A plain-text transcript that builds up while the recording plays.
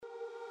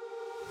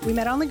We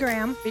met on the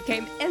gram,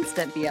 became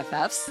instant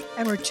BFFs.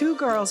 and we're two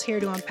girls here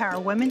to empower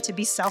women to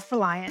be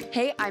self-reliant.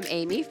 Hey, I'm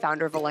Amy,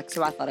 founder of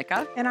Alexo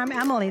Athletica. And I'm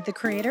Emily, the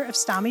creator of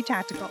Stami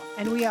Tactical.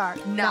 And we are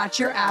Not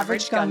Your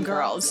Average Gun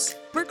Girls.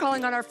 We're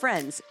calling on our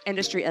friends,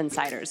 industry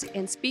insiders,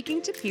 and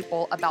speaking to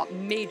people about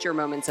major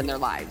moments in their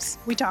lives.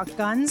 We talk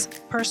guns,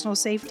 personal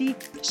safety,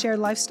 shared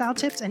lifestyle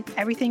tips, and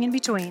everything in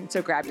between.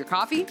 So grab your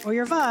coffee Or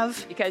your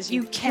VUV, because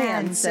you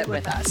can sit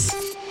with us.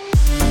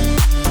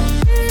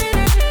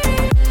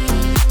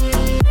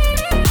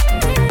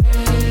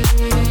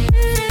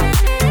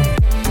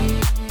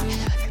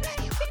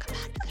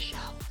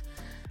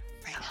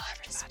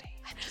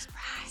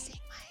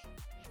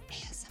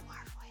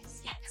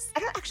 I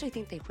don't actually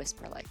think they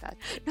whisper like that.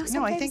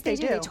 No, I think they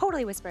do. They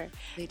totally whisper.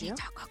 They do? They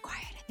talk all quiet.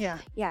 Yeah.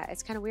 Yeah,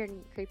 it's kind of weird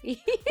and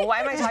creepy. Well,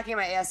 why am I talking in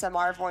my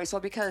ASMR voice? Well,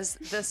 because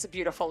this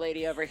beautiful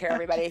lady over here,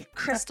 everybody,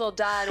 Crystal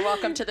Dunn,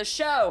 welcome to the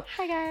show.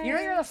 Hi, guys. You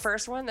know, you're the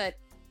first one that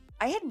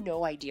I had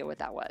no idea what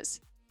that was.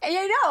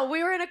 I know.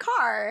 We were in a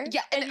car.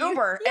 Yeah, an And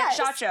Uber yes,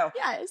 at SHOT Show.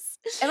 Yes.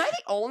 Am I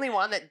the only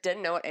one that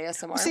didn't know what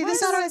ASMR See, was?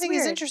 this is what I That's think is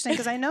weird. interesting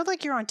because I know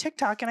like you're on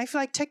TikTok, and I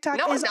feel like TikTok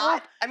No, I'm is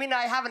not. I mean,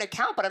 I have an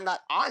account, but I'm not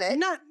on it.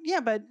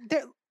 but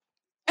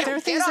there are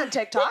Get things on that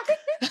TikTok.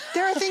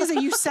 there are things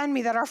that you send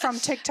me that are from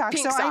TikTok.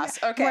 Pink sauce.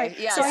 Okay, right.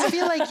 yes. So I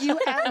feel like you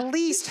at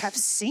least have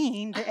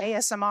seen the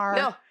ASMR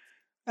No,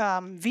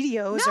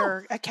 videos No.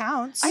 or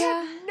accounts. I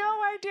had no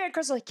idea.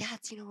 Crystal like, yeah,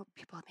 it's,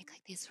 people make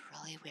like these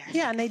really weird.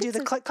 Yeah, and they do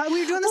the click.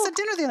 We were doing this at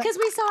dinner the other. Because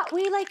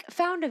we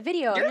found a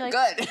video. You're and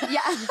like, good.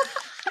 Yeah.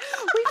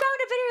 We found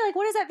a video. Like,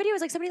 what is that video? It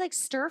was like somebody like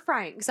stir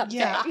frying something.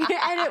 Yeah.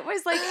 And it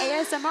was like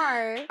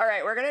ASMR. All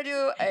right, we're gonna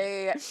do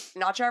a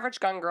Not Your Average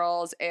Gun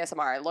Girls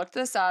ASMR. I looked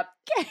this up.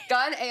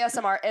 Gun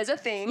ASMR is a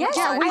thing. Yes,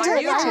 Yeah, on we I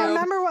did. YouTube. I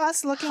remember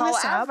us looking this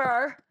up.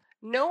 However,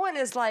 no one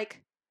is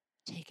like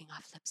taking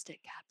off lipstick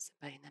caps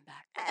and putting them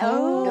back.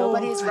 Oh.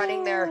 Nobody's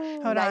running their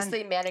Hold on.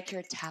 nicely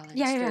manicured talons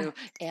Yeah. through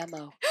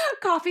ammo.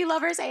 Coffee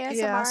lovers ASMR.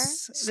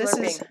 Yes, this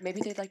Slurping. is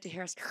Maybe they'd like to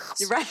hear us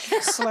Right.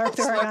 slurp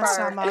through our gun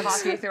snob mugs.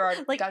 coffee through our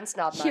Like, gun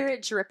snob mug. Hear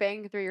it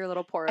dripping through your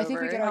little pour I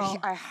think we over. get Oh.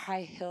 our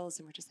high heels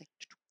and we're just like.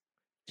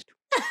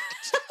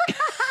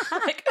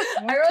 Like,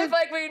 I really feel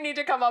like we need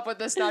to come up with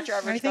this Not Your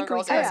Average Gun think we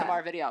Girls can.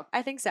 ASMR video.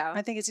 I think so.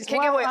 I think it's just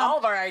Can't give away well, all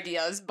of our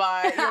ideas,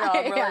 but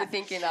I'm really Yeah.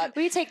 thinking that.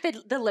 We take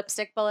the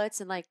lipstick bullets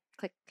and like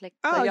click, click.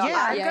 Oh, click.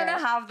 yeah. I'm gonna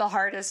have the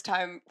hardest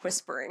time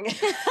whispering.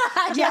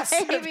 Yes.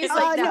 Amy's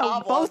like, no,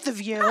 no. both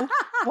of you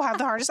will have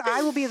the hardest.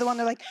 I will be the one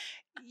that like,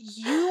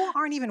 you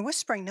aren't even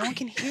whispering. No one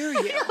can hear you.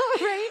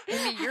 right?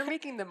 Amy, you're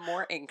making them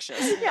more anxious,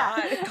 Yeah.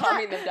 not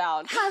calming them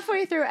down.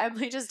 Halfway through,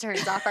 Emily just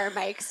turns off our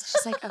mics.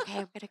 She's like, okay,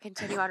 I'm going to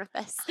continue on with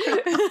this.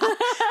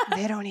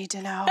 They don't need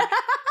to know.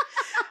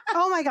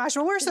 Oh my gosh.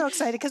 Well, we're so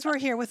excited because we're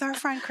here with our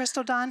friend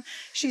Crystal Dunn.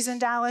 She's in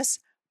Dallas.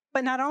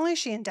 But not only is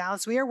she in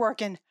Dallas, we are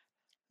working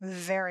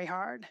very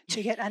hard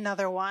to get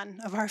another one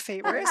of our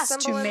favorites to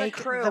assembling the make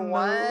crew the move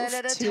one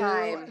at a to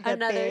time. the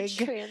Another big.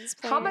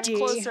 transplant. How much D.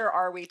 closer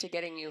are we to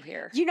getting you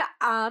here? You know,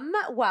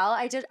 well,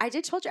 I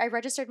did told you I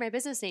registered my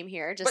business name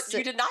here. But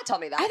you did not tell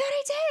me that. I thought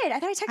I did. I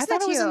thought I texted I that thought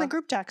to it was you. in the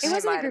group text. It was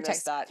in the might have group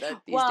missed text.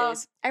 that these well,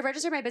 days. I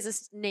registered my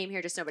business name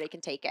here just so nobody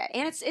can take it.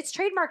 And it's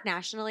trademarked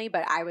nationally,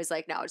 but I was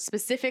like, no,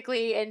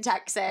 specifically in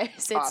Texas.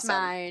 It's Awesome.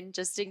 mine,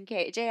 just in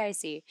case.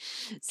 JIC.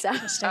 So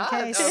Just in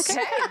case.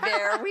 Okay,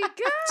 there we go.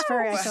 It's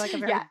I feel like a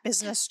very Yeah.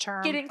 business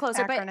term. Getting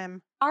closer, but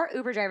acronym. our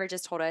Uber driver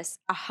just told us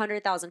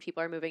 100,000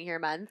 people are moving here a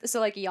month. So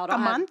like y'all don't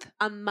A have month?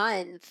 a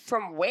month.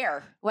 From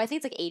where? Well, I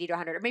think it's like 80 to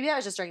 100. Or maybe that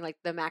was just during like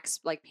the max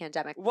like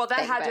pandemic. Well, that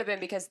thing, had to but have been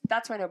because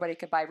that's why nobody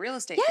could buy real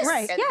estate. Yes, here.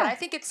 Right. And- yeah. But I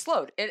think it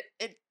slowed. It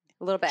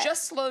a little bit.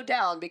 just slowed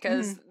down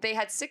because they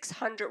had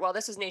 600. Well,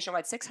 this was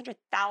nationwide.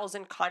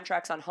 600,000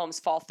 contracts on homes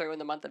fall through in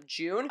the month of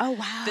June. Oh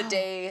wow. The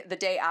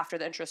day after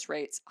the interest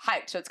rates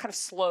hiked, so it's kind of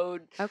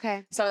slowed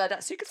Okay. some of that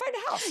down. So you can find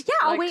a house. Yeah,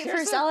 I'll Like, wait for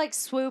seriously. I'll like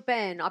swoop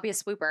in. I'll be a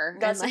swooper.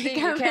 That's and, the like,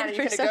 thing. You come can in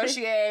for somebody.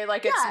 negotiate.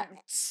 Like Yeah.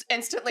 it's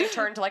instantly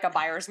turned to like a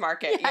buyer's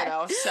market. Yeah. You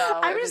know. So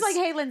I'm it just was-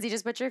 like, hey, Lindsay,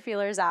 just put your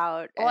feelers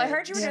out. Well, I and-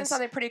 heard you were doing Yes.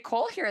 something pretty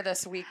cool here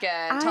this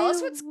weekend. Tell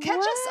us catch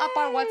us up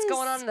on what's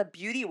going on in the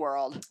beauty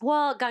world.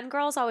 Well, gun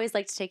girls always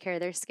like to take care of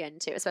their skin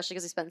too, especially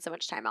because we spend so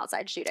much time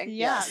outside shooting.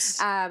 Yes.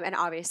 And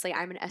obviously,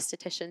 I'm an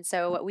esthetician,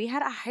 so we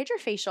had a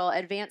hydrofacial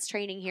advanced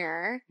training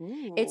here.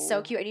 It's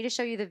so cute. I need to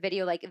show you the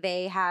video. Like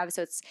they have,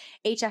 so it's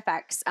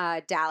HFX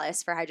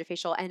Dallas for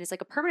hydrofacial, and it's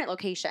like a permanent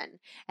location.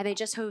 And they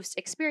just host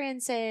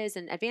experiences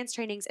and advanced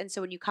trainings. And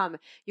so when you come,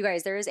 you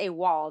guys, there is a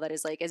wall that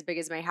is like as big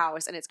as my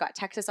house, and it's got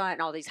Texas on it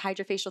and all these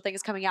hydrofacial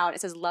things coming out.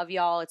 It says "Love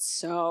y'all." It's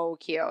so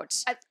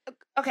cute.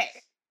 Okay.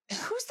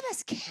 Who's the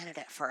best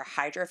candidate for a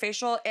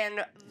hydrofacial?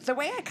 And the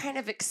way I kind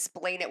of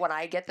explain it when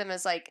I get them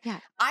is like, Yeah.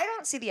 I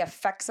don't see the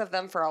effects of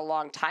them for a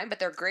long time, but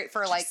they're great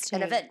for like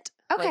an Interesting. event.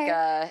 Okay.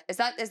 Like, is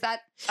that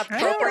I don't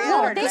appropriate?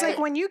 know. or do Because I- like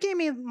when you gave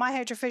me my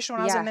hydrofacial when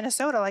I was Yeah. in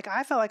Minnesota, like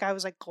I felt like I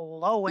was like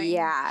glowing.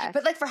 Yeah.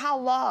 but like for how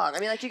long? I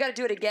mean, like you got to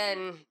do it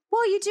again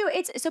Well, you do.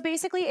 It's so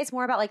basically it's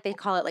more about like they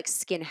call it like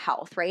skin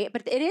health, right?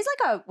 But it is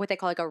like what they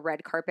call like a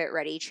red carpet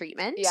ready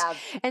treatment. Yeah.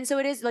 And so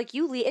it is like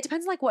it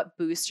depends on like what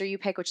booster you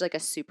pick, which is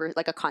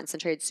like a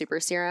concentrated super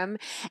serum.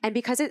 And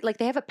because it like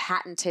they have a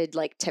patented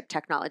like tip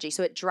technology.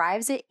 So it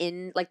drives it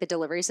in like the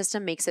delivery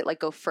system makes it like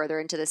go further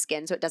into the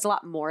skin. So it does a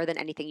lot more than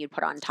anything you'd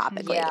put on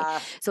topically. Yeah.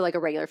 So like a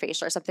regular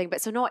facial or something.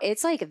 But so no,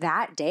 it's like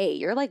that day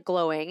you're like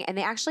glowing. And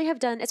they actually have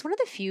done it's one of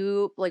the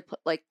few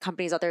like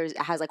companies out there that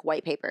has like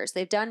white papers.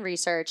 They've done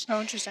research.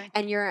 Oh, interesting.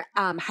 And your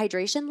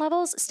hydration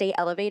levels stay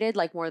elevated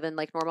like more than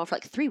like normal for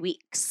like 3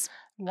 weeks.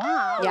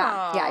 Wow.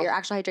 Yeah. Your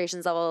actual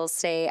hydration levels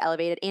stay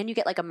elevated, and you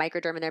get like a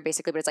microderm in there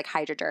basically, but it's like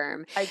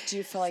hydroderm. I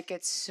do feel like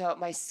it's so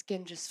my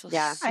skin just feels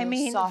Yeah. so I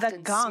mean, soft the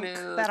and gunk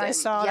smooth that I and-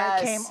 saw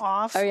that yes. came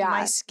off Oh, yeah.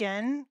 my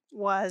skin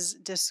was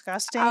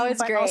disgusting, Oh, it's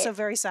but great. also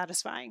very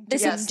satisfying.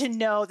 This is- to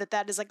know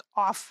that is like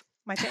off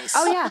my face.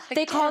 Oh yeah, I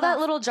they call can't. that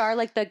little jar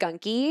like the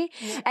gunky,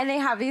 Yeah. and they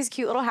have these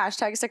cute little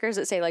hashtag stickers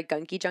that say like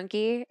gunky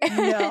junky.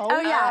 No.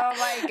 Oh yeah. Oh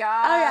my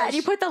gosh. Oh yeah, and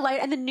you put the light,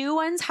 and the new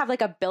ones have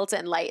like a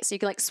built-in light, so you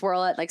can like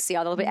swirl it, like see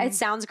all the little. It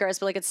sounds gross,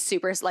 but like it's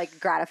super like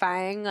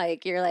gratifying.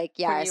 Like you're like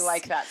yes, When you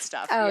like that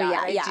stuff. Oh,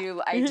 yeah, I yeah.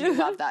 do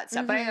love that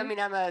stuff. But I Mhm. mean,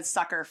 I'm a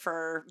sucker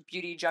for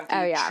beauty junkie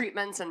Oh, yeah.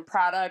 treatments and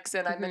products,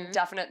 and I'm in Mhm.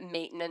 definite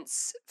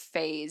maintenance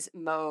phase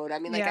mode. I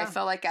mean, like I Yeah.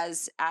 feel like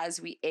as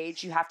we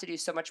age, you have to do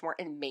so much more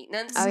in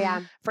maintenance Oh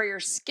yeah, for your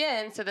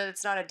skin, so that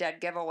it's not a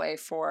dead giveaway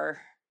for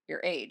your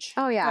age.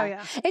 oh yeah. Oh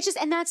yeah. It's just,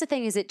 and that's the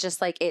thing is it just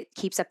like it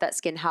keeps up that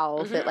skin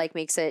health. It Mhm. like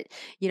makes it,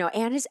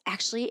 and is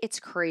actually it's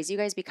crazy, you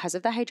guys, because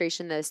of the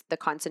hydration, the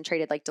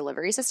concentrated like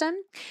delivery system.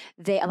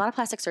 A lot of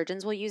plastic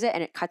surgeons will use it,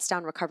 and it cuts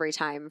down recovery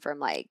time from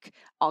like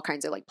all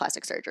kinds of like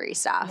plastic surgery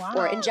stuff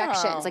or Wow.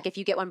 injections. Like if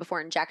you get one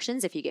before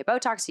injections, if you get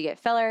Botox, you get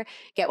filler,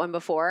 get one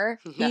before.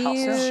 No,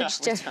 Huge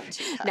we diff- don't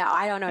do that. No,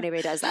 I don't know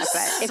anybody does that,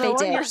 but if So they what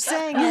did, you're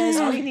saying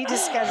is we need to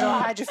schedule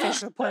a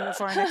hydrofacial appointment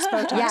for our next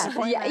Botox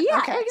appointment. yeah,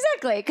 Okay.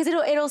 exactly. Because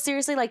it'll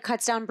seriously like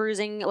cuts down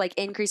bruising, like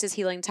increases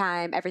healing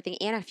time, everything.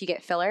 And if you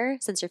get filler,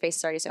 since your face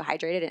is already so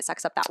hydrated, and it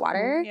sucks up that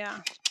water. Yeah.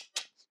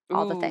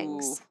 All the Ooh.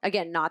 things.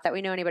 Again, not that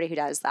we know anybody who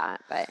does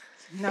that, but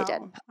No,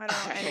 did. I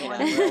don't know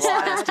anyone. I'm real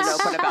honest and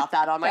open about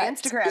that on my Right.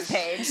 Instagram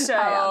page. I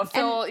So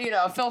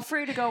know. feel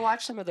free to go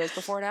watch some of those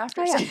before and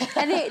after. oh, yeah.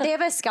 And they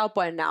have a scalp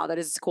one now that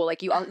is cool.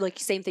 Like like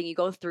same thing. You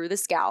go through the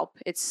scalp.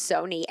 It's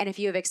so neat. And if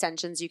you have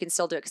extensions, you can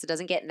still do it because it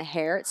doesn't get in the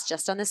hair. It's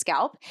just on the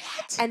scalp.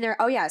 And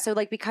so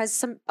like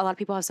because a lot of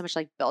people have so much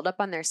like buildup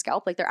on their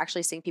scalp, like they're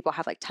actually seeing people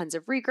have like tons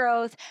of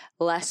regrowth,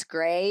 less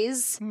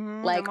grays,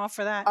 like I'm all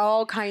for that.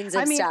 all kinds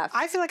of I mean, stuff.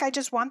 I feel like I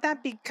just want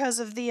that because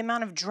of the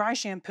amount of dry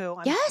shampoo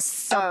I'm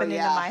yes. dumping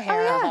into my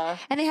hair. yeah. Uh-huh.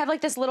 And they have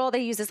like they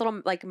use this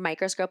little like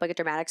microscope, like a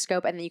dramatic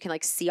scope, and then you can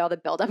like see all the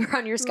buildup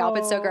around your scalp.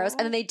 It's so gross. And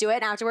then they do it,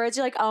 and afterwards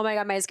you're like, oh my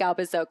God, my scalp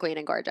is so clean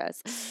and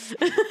gorgeous.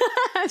 I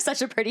have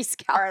such a pretty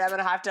scalp. All right, I'm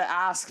gonna have to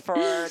ask for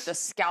the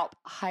scalp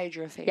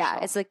hydrofacial. Yeah,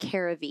 it's the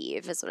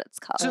Ceravive is what it's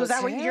called. So is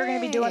that what you're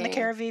going to be doing, the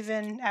Okay.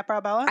 Ceravive at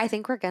Brabella? I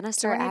think we're gonna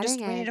So we start need,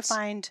 adding we need to it.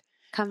 find,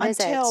 Come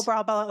visit. until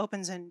Brabella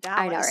opens in Dallas,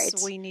 I know, right?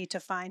 we need to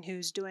find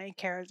who's doing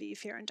Ceravive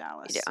here in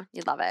Dallas. You do.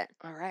 You'd love it.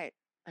 All right.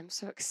 I'm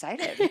so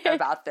excited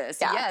about this.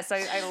 Yeah. Yes,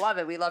 I love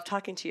it. We love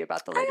talking to you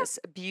about the latest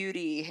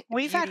beauty.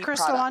 We've had beauty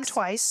Crystal on products.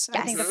 twice.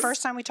 I think the Yes.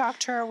 first time we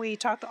talked to her, we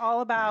talked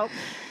all about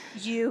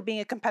you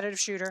being a competitive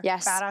shooter,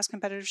 Yes. badass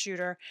competitive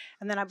shooter.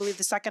 And then I believe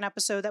the second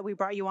episode that we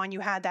brought you on, you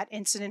had that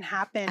incident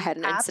happen I had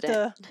an at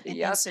incident. an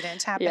Yep.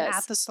 incident happen Yes.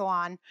 at the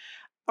salon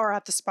or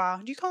at the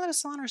spa. Do you call it a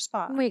salon or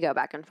spa? We go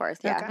back and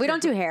forth. Yeah, Okay. we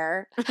don't do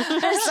hair, but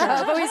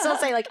we still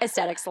say like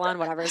aesthetic salon,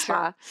 whatever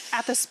spa.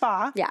 At the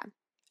spa. Yeah.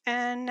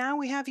 And now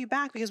we have you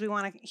back because we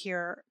want to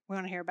hear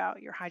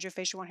about your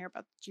hydrofacial. We want to hear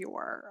about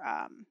your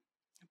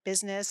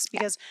business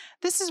because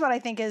this is what I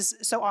think is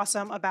so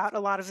awesome about a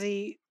lot of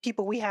the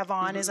people we have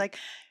on is like,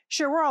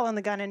 sure, we're all in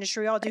the gun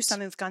industry. We all do Right.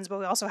 something with guns, but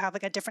we also have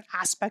like a different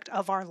aspect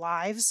of our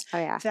lives Oh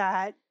yeah.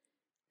 that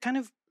kind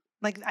of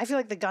like, I feel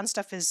like the gun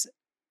stuff is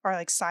our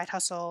like side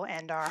hustle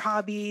and our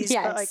hobbies,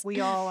 but like Yes.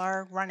 we all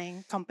are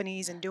running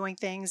companies and doing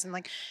things, and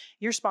like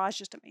your spa is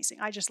just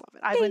amazing. I just love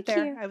it. I went Thank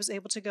there. you. I was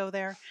able to go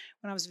there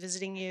when I was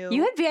visiting you.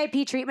 You had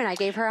VIP treatment. I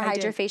gave her a I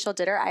did. hydrofacial,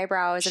 did her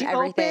eyebrows She and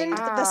everything.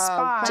 opened the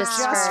spa Oh, just,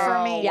 just for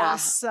for- me. yeah.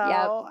 So Yep.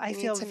 I You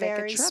need feel to make a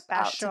very trip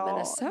out to special.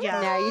 Minnesota.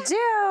 Yeah. Now you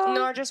do.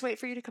 No, I'll just wait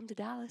for you to come to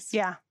Dallas.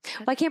 Yeah.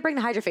 Well, I can't bring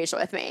the hydrofacial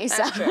with me. So.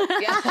 That's true.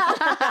 Yeah.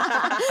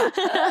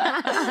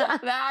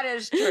 That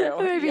is true. It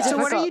would be Yeah. So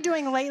what are difficult. you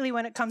doing lately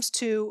when it comes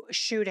to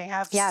shooting?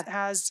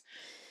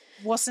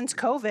 Well, since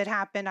COVID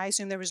happened, I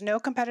assume there was no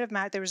competitive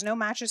match. There was no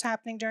matches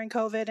happening during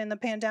COVID and the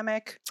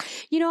pandemic.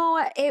 You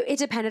know, it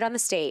depended on the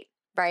state.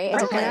 right?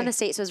 It's dependent on Okay. the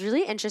state. So it was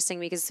really interesting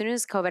because as soon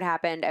as COVID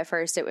happened, at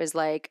first it was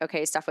like,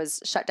 okay, stuff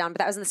was shut down, but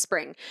that was in the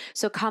spring.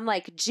 So come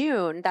like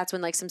June, that's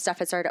when like some stuff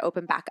had started to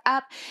open back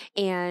up.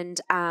 And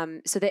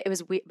so that it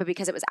was, but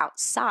because it was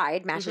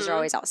outside, matches are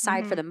always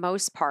outside for the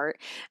most part.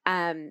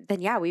 Then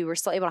yeah, we were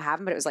still able to have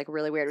them, but it was like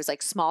really weird. It was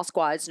like small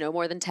squads, no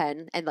more than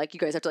 10. And like, you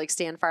guys have to like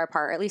stand far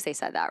apart. Or at least they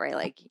said that, right?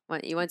 Like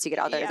once you get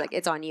out there, it's like,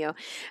 it's on you.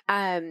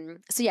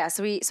 So yeah,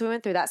 so we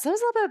went through that. So it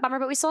was a little bit of a bummer,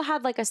 but we still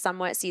had like a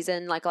somewhat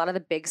season. Like a lot of the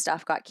big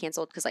stuff got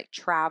canceled because like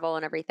travel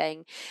and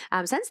everything.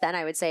 Since then,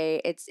 I would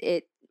say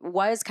it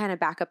was kind of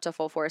back up to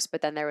full force,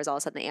 but then there was all of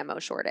a sudden the ammo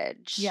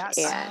shortage. Yes.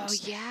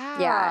 And yeah.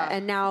 yeah.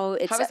 And now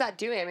it's How is that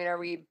doing? I mean, are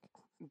we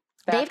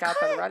back up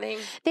and running?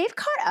 They've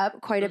caught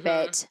up quite a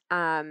bit.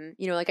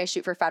 You know, like I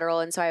shoot for Federal,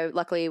 and so I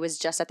luckily was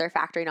just at their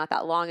factory not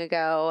that long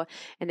ago,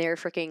 and they were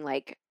freaking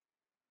like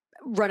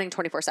running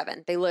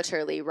 24/7. They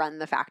literally run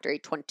the factory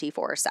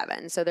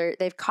 24/7. So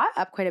they've caught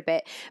up quite a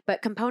bit,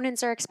 but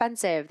components are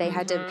expensive. They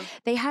had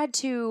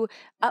to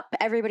up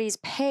everybody's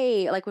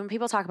pay. Like when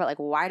people talk about like,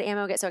 why did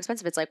ammo get so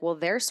expensive? It's like, well,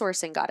 their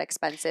sourcing got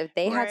expensive.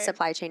 They had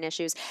supply chain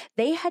issues.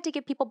 They had to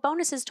give people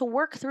bonuses to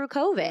work through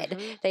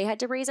COVID. They had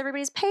to raise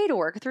everybody's pay to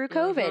work through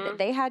COVID.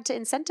 They had to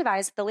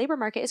incentivize. The labor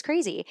market is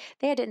crazy.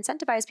 They had to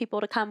incentivize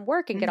people to come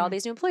work and get all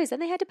these new employees. Then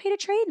they had to pay to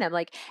train them.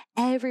 Like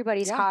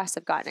everybody's costs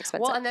have gotten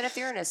expensive. Well, and then if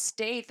you're in a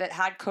state that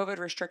had COVID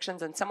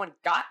restrictions and someone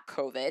got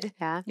COVID, you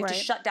have to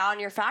shut down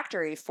your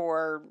factory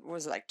for, what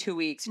was it, like 2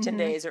 weeks, 10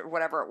 days or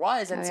whatever it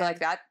was. And so like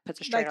that puts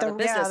a strain on the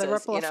businesses. Yeah, the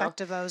ripple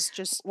effect of those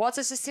just. Well, it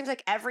just seems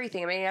like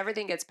everything, I mean,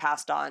 everything gets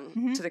passed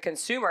on to the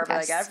consumer, but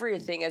like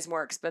everything is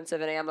more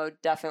expensive, and ammo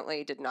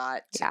definitely did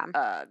not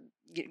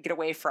get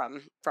away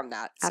from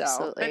that.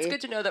 Absolutely. So it's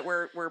good to know that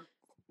we're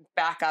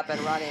back up and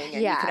running,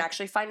 and you can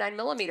actually find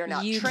 9mm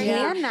now. You Training,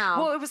 can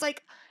now. Well, it was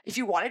like, if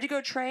you wanted to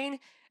go train,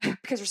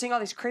 because we're seeing all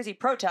these crazy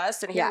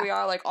protests, and here we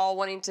are like all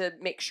wanting to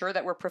make sure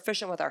that we're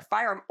proficient with our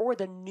firearm, or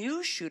the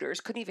new shooters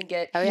couldn't even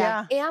get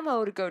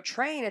ammo to go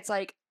train. It's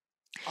like,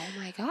 oh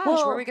my gosh,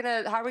 how are we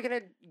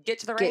gonna get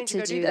to the range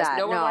and go do this?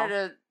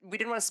 That. We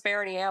didn't want to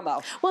spare any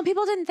ammo. Well,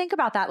 people didn't think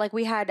about that. Like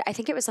we had, I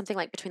think it was something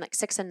like between like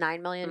 6 and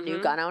 9 million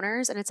new gun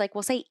owners. And it's like,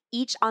 we'll say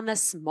each on the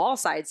small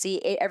side. See,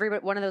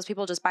 everybody, one of those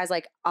people just buys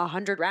like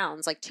 100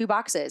 rounds, like 2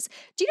 boxes.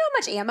 Do you know how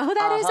much ammo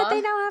that is that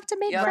they now have to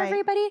make for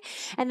everybody?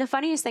 And the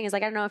funniest thing is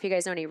like, I don't know if you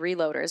guys know any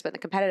reloaders, but in the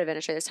competitive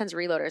industry, there's tons of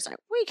reloaders. Like,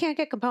 we can't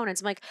get components.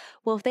 I'm like,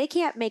 well, if they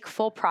can't make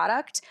full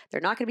product,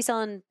 they're not going to be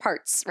selling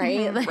parts,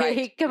 right?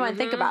 Like, come on,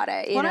 think about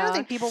it. Well, I don't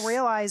think people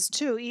realize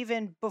too,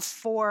 even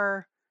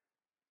before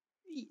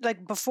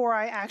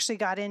I actually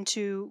got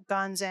into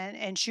guns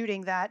and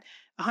shooting, that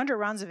 100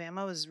 rounds of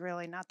ammo is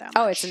really not that much.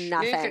 Oh, it's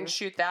nothing. You can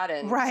shoot that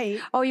in.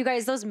 Right. Oh, you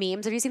guys, those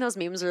memes. Have you seen those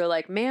memes where they're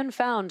like, man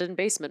found in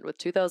basement with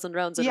 2,000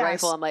 rounds in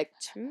rifle? I'm like,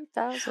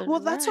 2,000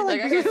 Well, that's what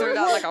I go through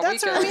that like a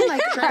that's week what I mean.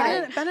 Like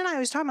training. Ben and I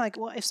was talking like,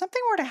 well, if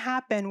something were to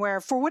happen where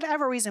for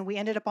whatever reason we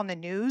ended up on the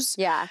news,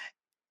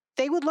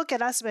 they would look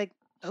at us like,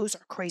 those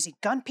are crazy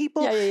gun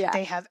people.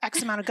 They have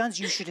X amount of guns.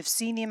 You should have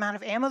seen the amount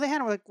of ammo they had.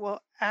 And we're like,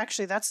 well,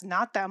 actually, that's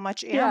not that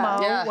much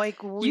ammo. Like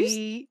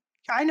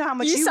I know how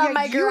much you saw get.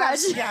 my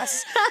garage.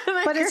 Yes.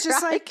 But it's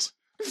just like,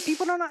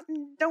 people don't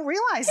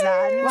realize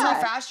that. Well,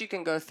 how fast you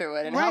can go through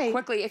it, and how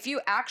quickly, if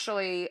you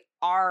actually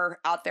are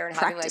out there and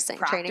practicing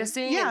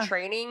and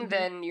training,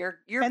 then you're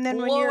and then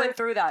blowing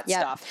through that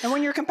stuff. And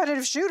when you're a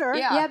competitive shooter,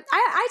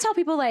 I tell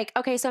people like,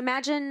 okay, so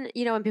imagine,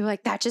 you know, when people are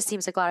like, that just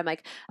seems like a lot. I'm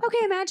like, okay,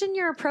 imagine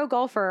you're a pro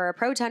golfer or a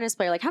pro tennis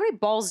player. Like, how many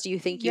balls do you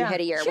think you hit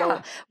a year?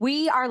 Well,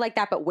 we are like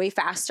that, but way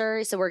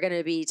faster. So we're going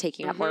to be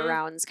taking up more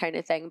rounds, kind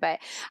of thing. But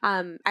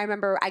I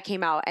remember I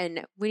came out,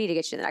 and we need to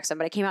get you to the next one,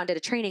 but I came out and did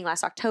a training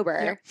last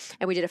October,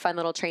 and we did a fun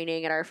little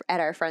training at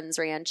our friend's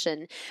ranch.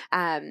 And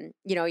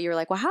you know, you were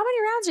like, well, how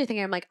many rounds are you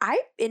thinking? I'm like, I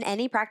in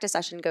any practice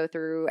session go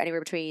through anywhere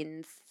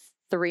between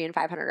 300 and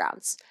 500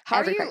 rounds.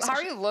 How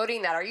are you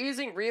loading that? Are you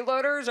using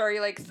reloaders, or are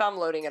you like thumb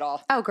loading it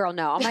all? Oh, girl,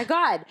 no. Oh my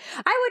God.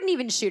 I wouldn't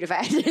even shoot if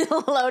I had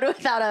to load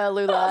without a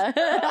Lula.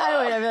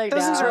 I'd be like,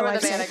 those no. are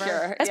with a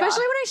manicure.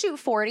 Especially when I shoot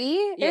 40.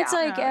 It's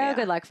like,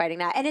 good luck fighting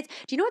that. And do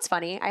you know what's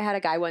funny? I had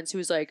a guy once who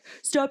was like,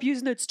 stop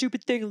using that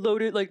stupid thing,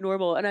 load it like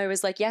normal. And I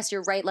was like, yes,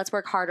 you're right. Let's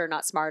work harder,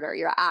 not smarter.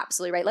 You're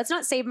absolutely right. Let's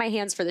not save my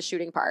hands for the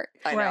shooting part.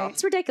 I know.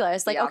 It's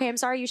ridiculous. Like, okay, I'm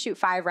sorry you shoot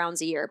 5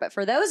 rounds a year, but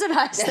for those of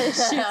us that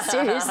shoot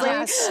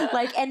seriously,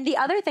 like, and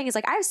the other thing is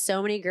like, I have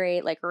so many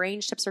great like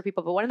range tips for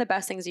people, but one of the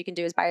best things you can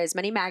do is buy as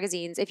many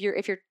magazines if you're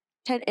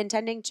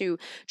intending to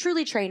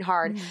truly train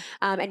hard,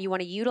 and you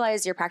want to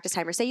utilize your practice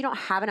time, or say you don't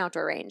have an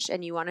outdoor range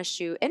and you want to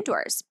shoot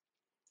indoors.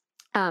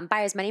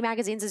 Buy as many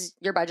magazines as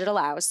your budget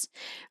allows.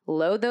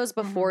 Load those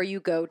before you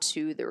go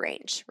to the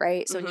range,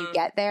 right? So when you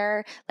get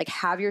there, like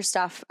have your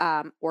stuff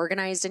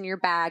organized in your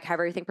bag, have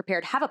everything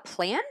prepared, have a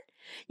plan.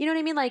 You know what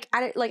I mean? Like,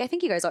 I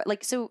think you guys are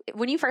like, so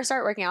when you first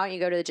start working out and you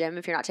go to the gym,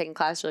 if you're not taking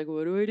class, you're like,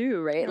 what do I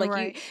do? Right.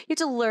 Like you have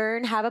to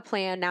learn, have a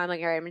plan. Now I'm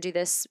like, all right, I'm gonna do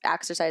this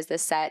exercise,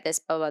 this set, this,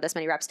 blah, blah, this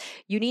many reps.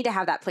 You need to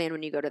have that plan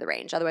when you go to the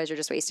range. Otherwise you're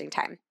just wasting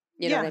time.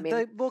 You know what I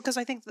mean? Because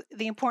I think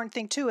the important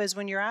thing too is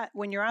when you're at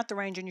the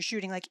range and you're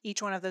shooting, like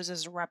each one of those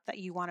is a rep that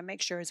you want to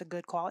make sure is a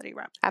good quality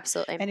rep.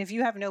 Absolutely. And if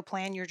you have no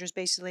plan, you're just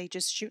basically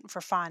just shooting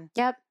for fun.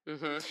 Yep.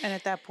 Mm-hmm. And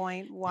at that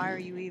point, why are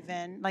you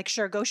even like,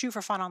 sure, go shoot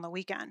for fun on the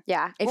weekend.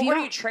 Yeah. What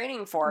are you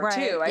training for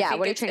too? I think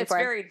what are you training for?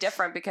 It's very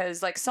different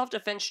because like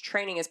self-defense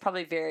training is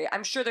probably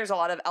I'm sure there's a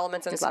lot of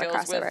elements and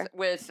skills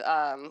with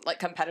like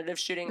competitive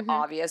shooting,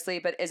 obviously,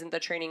 but isn't the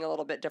training a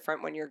little bit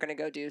different when you're going to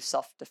go do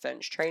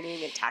self-defense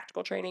training and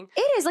tactical training?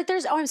 It is like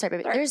I'm sorry,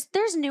 baby.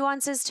 There's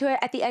nuances to it.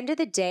 At the end of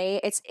the day,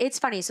 it's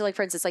funny. So like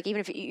for instance, like even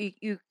if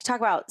you talk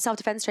about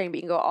self-defense training, but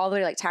you can go all the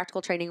way to like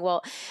tactical training.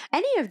 Well,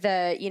 any of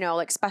the,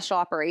 like special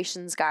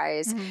operations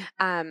guys,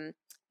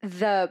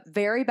 the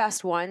very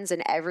best ones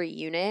in every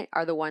unit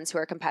are the ones who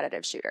are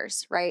competitive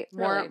shooters, right?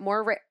 Really?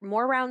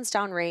 More rounds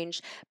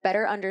downrange,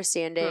 better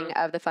understanding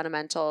of the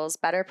fundamentals,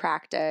 better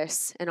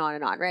practice, and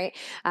on, right?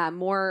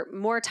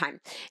 More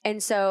time.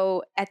 And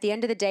so at the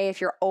end of the day,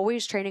 if you're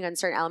always training on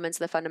certain elements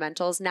of the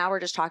fundamentals, now we're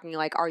just talking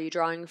like, are you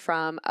drawing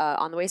from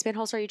on the waistband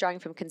holster? Are you drawing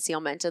from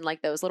concealment and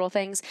like those little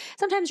things?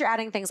 Sometimes you're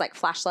adding things like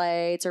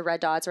flashlights or red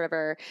dots or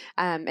whatever,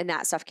 and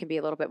that stuff can be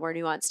a little bit more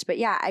nuanced. But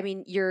yeah, I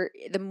mean,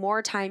 the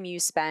more time you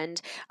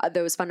spend,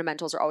 those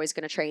fundamentals are always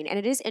going to train. And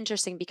it is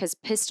interesting because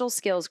pistol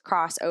skills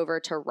cross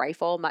over to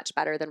rifle much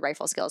better than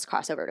rifle skills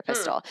cross over to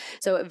pistol.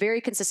 So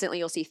very consistently,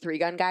 you'll see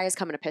 3-gun guys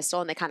come in a pistol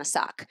and they kind of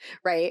suck,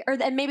 right?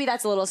 And maybe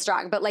that's a little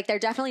strong, but like they're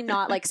definitely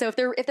not like, so if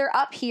they're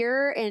up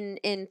here in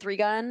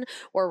 3-gun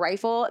or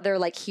rifle, they're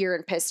like here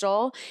in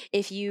pistol.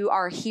 If you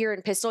are here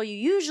in pistol, you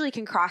usually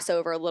can cross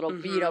over a little,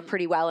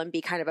 pretty well and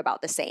be kind of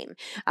about the same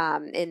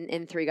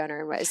in 3-gun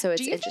or so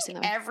it's interesting. Do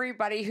you think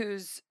everybody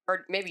who's,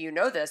 or maybe you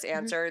know this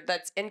answer,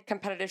 that's in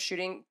competitive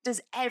shooting, does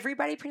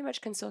everybody pretty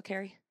much conceal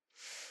carry?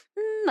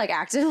 Like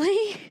actively?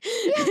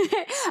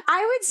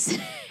 I would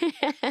say,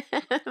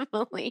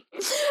 Emily,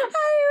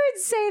 I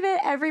would say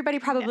that everybody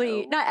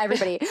probably, not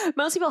everybody,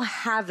 most people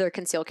have their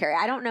concealed carry.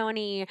 I don't know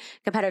any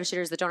competitive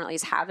shooters that don't at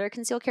least have their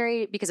concealed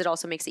carry because it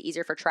also makes it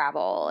easier for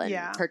travel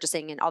and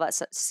purchasing and all that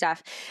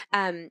stuff.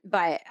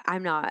 But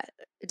I'm not,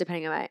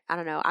 depending on I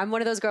don't know. I'm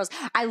one of those girls.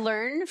 I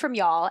learn from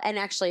y'all. And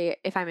actually,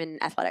 if I'm in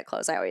athletic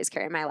clothes, I always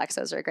carry my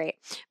Alexos are great.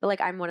 But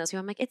like, I'm one of those people,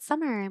 I'm like, it's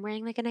summer. I'm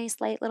wearing like a nice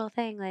light little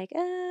thing. Like,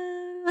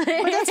 But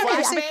that's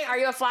flashbang. Are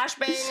you a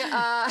flashbang?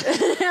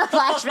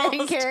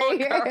 Flashbang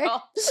carrier.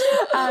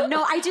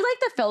 No, I do like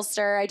the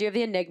Filster. I do have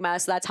the Enigma,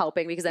 so that's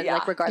helping because then,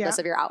 like, regardless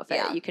of your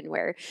outfit, you can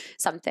wear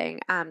something.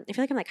 I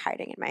feel like I'm like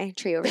hiding in my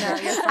tree over here.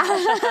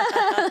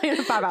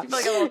 You feel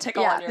like a little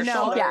tickle on your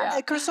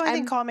shoulder. Crystal, I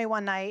think, called me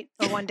one night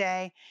or one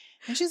day.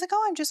 And she's like,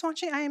 "Oh, I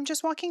am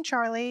just walking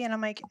Charlie." And I'm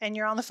like, "And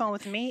you're on the phone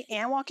with me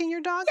and walking your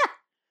dog?" Yeah.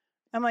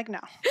 I'm like, "No."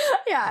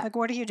 Yeah. Like,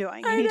 what are you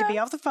doing? You need to be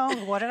off the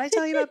phone. What did I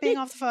tell you about being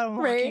off the phone and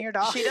walking your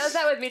dog? She does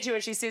that with me too.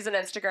 When she sees an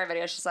Instagram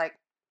video, she's like,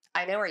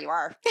 "I know where you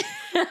are.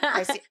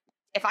 I see.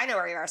 If I know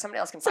where you are, somebody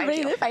else can find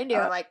you." And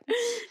I'm like,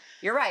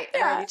 "You're right."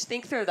 And I need to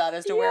think through that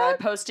as to where I'm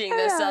posting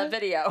this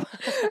video. Or when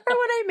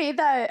I made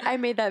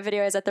that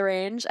video, I was at the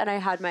range and I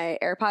had my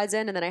AirPods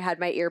in and then I had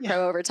my Ear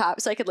Pro over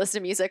top so I could listen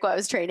to music while I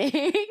was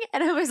training.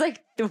 And I was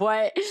like,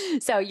 what?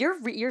 So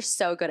you're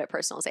so good at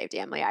personal safety,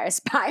 Emily. I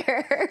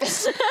aspire.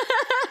 It's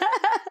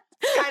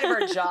kind of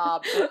her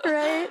job.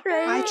 Right.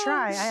 I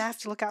try. I have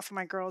to look out for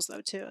my girls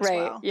though too as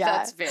well. Yeah.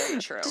 That's very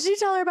true. Did you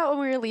tell her about when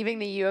we were leaving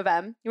the U of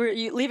M?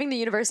 Leaving the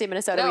University of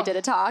Minnesota, we did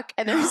a talk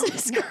and there was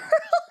this girl.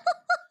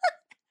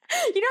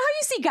 You know how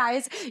you see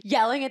guys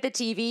yelling at the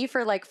TV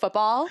for like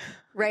football,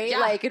 right? Yeah.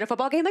 Like in a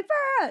football game, like,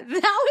 that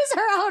was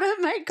her out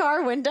of my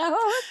car window.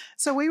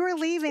 So we were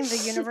leaving the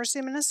University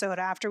of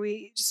Minnesota after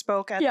we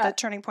spoke at the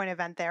Turning Point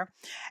event there.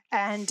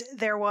 And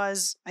there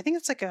was, I think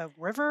it's like a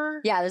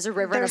river. Yeah, there's a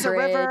river and a bridge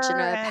river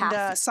and a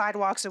path.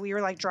 sidewalk. So we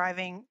were like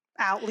driving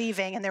out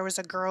leaving and there was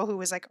a girl who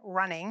was like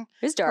running.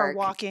 It was dark. Or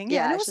walking.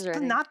 Yeah, and it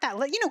was not that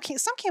lit. You know,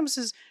 some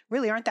campuses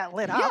really aren't that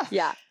lit up.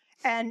 Yeah.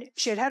 And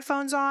she had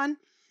headphones on.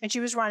 And she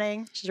was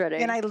running. She's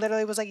running. And I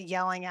literally was like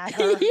yelling at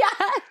her. Yeah.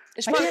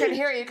 She probably couldn't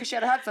hear you because she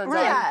had headphones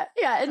on.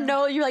 Yeah. And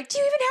no, you're like, do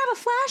you even have a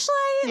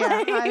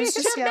flashlight? Yeah, I was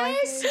just yelling.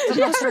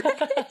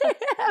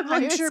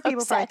 I'm sure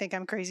people probably think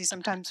I'm crazy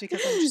sometimes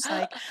because I'm just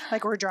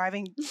like we're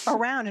driving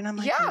around and I'm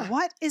like,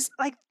 what is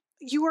like,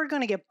 you are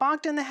going to get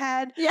bonked in the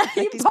head. Yeah,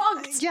 like you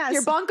bonked. Yes.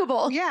 You're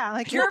bonkable. Yeah,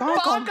 like you're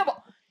bonkable.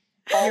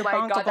 Oh You're my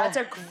bonkable. God, that's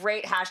a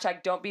great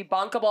hashtag. Don't be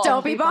bonkable.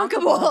 Don't be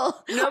bonkable.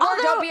 No more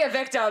don't be a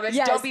victim. It's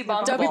don't be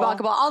bonkable. Don't be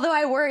bonkable. Although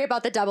I worry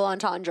about the double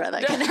entendre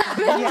that can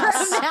happen from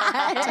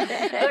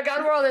that. The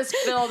gun world is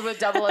filled with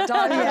double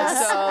entendres.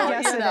 Yes.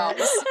 So, you know,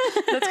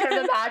 that's kind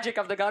of the magic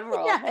of the gun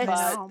world. Yes.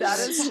 But that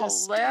is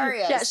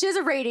hilarious. Yeah, she has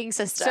a rating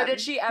system. So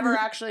did she ever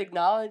actually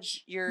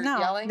acknowledge your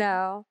yelling?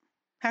 No.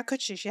 How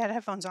could she? She had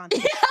headphones on.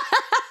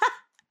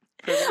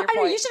 I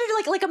know, you should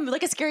have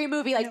like a scary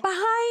movie, like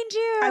behind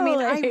you. I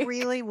mean, I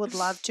really would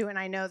love to, and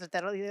I know that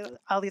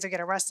I'll either get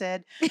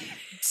arrested,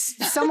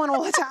 someone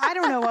will. I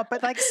don't know what,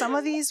 but like some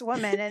of these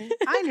women, and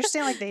I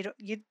understand like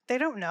they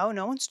don't know,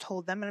 no one's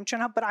told them, and I'm trying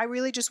to help, but I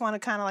really just want to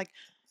kind of like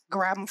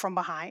grab them from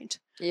behind.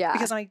 Yeah.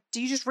 Because I'm like,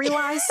 do you just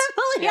realize?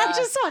 Emily, I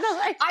just want to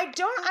like. I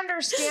don't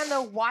understand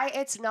though why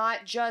it's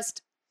not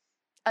just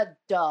a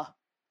duh.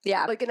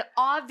 Yeah. Like an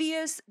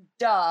obvious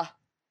duh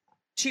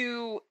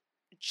to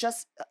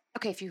just,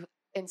 okay, if you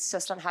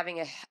insist on having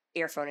a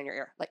earphone in your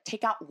ear, like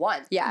take out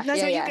one. Yeah.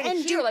 That's what you can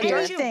And hear. like,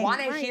 don't you anything.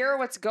 want to hear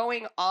what's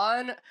going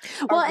on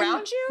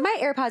around you? My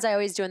AirPods I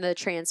always do in the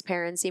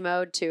transparency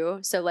mode too.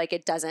 So like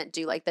it doesn't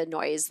do like the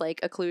noise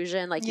like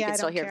occlusion. Like you can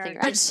still hear everything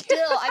around you. Still,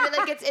 I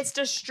mean, like it's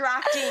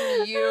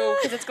distracting you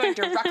because it's going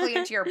directly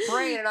into your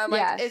brain. And I'm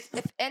like, if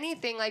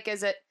anything, like,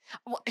 is it,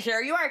 well,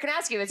 here you are, I can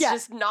ask you. It's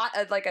just not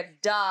like a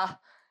duh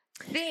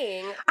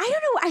thing. I don't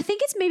know. I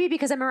think it's maybe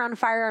because I'm around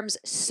firearms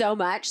so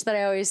much that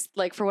I always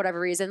like, for whatever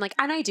reason, like,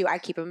 and I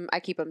keep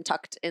them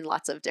tucked in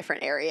lots of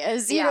different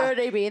areas. You know what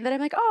I mean? That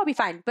I'm like, oh, I'll be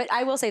fine. But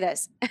I will say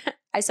this.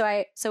 So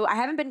I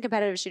haven't been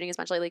competitive shooting as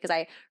much lately because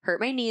I hurt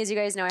my knee. As you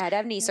guys know, I had to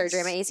have knee surgery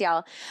on my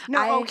ACL.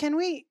 No, can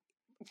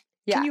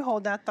you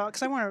hold that thought?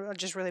 Because I want to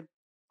just really.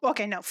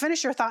 Okay, no,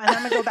 finish your thought, and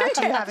I'm gonna go back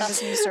to you having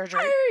this knee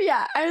surgery.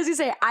 I was gonna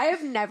say I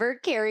have never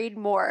carried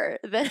more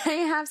than I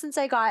have since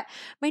I got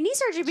my knee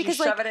surgery because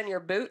you shove it in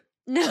your boot.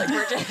 No. Like,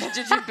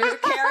 did you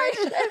boot carry?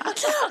 I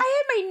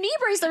had my knee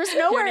brace. There was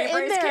nowhere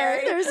in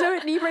there. There was no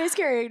knee brace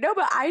carrying. No,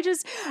 but I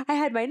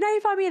had my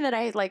knife on me, and then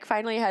I like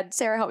finally had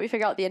Sarah help me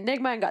figure out the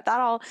Enigma and got that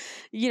all,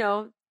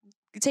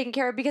 taken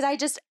care of because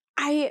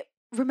I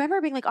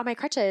remember being like on my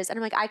crutches and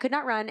I'm like, I could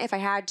not run if I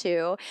had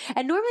to.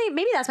 And normally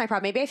maybe that's my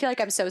problem. Maybe I feel like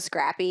I'm so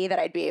scrappy that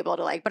I'd be able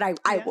to like, but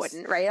I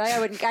wouldn't, right?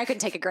 I couldn't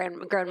take a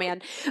grown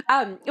man.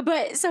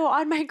 But so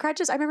on my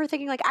crutches, I remember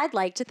thinking like, I'd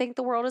like to think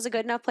the world is a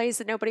good enough place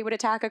that nobody would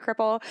attack a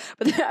cripple.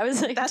 But then I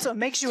was like, that's what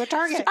makes you a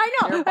target. I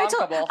know. I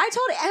told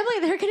Emily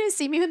they're going to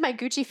see me with my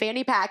Gucci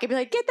fanny pack and be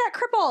like, get that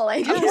cripple.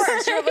 Like, of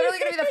course, you're literally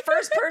going to be the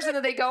first person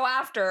that they go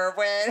after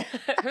when,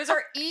 who's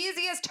our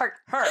easiest target?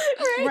 Her.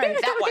 Right.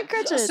 That one.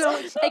 Crutches.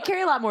 So I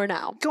carry a lot more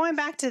now. Going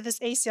back to this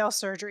ACL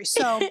surgery.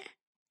 So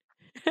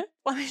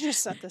let me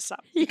just set this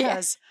up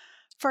because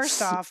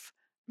first off,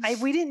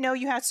 we didn't know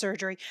you had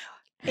surgery.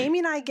 Amy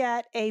and I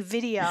get a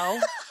video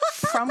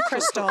from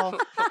Crystal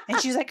and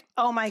she's like,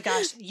 oh my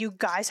gosh, you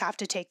guys have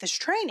to take this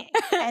training.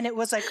 And it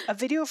was like a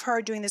video of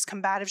her doing this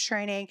combative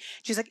training.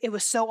 She's like, it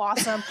was so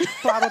awesome,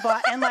 blah, blah, blah.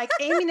 And like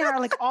Amy and I are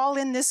like all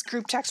in this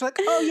group text. We're like,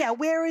 oh yeah,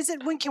 where is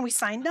it? When can we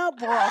sign up?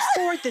 We're all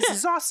for it. This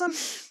is awesome.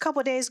 A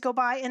couple of days go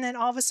by and then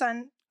all of a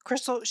sudden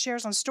Crystal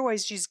shares on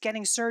stories she's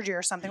getting surgery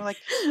or something. We're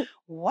like,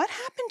 what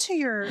happened to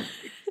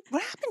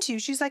you?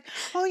 She's like,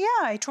 oh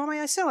yeah, I tore my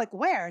ACL. Like,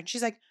 where? And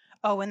she's like,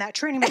 oh, in that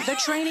training. The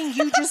training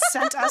you just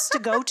sent us to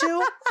go to?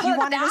 You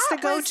wanted us to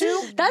go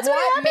to? That's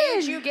what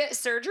made you get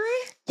surgery?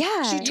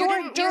 Yeah. She tore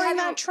it during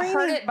that training.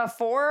 Heard it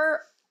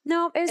before?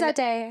 No, it was that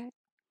day.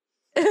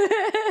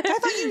 I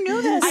thought you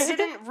knew this. I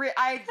didn't.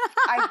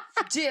 I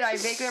did. I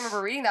vaguely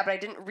remember reading that, but I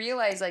didn't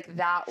realize like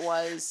that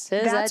was.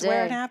 That's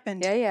where it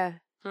happened. Yeah.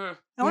 I'm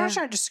not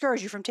trying to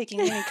discourage you from taking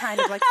any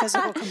kind of like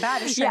physical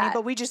combative training,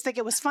 but we just think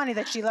it was funny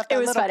that she left that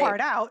little part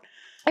out.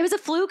 It was a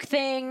fluke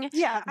thing.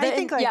 Yeah, I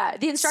think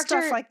the instructor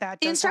stuff like that.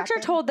 The instructor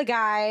told the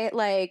guy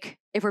like,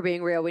 if we're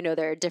being real, we know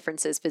there are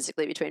differences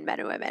physically between men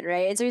and women,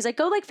 right? And so he's like,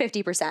 go like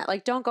 50%,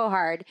 like don't go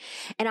hard.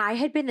 And I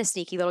had been the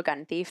sneaky little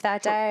gun thief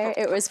that day.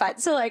 It was fun.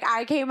 So like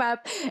I came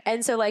up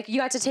and so like you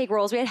got to take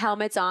roles. We had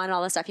helmets on,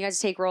 all this stuff. You got to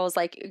take roles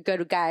like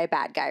good guy,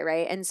 bad guy,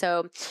 right? And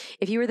so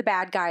if you were the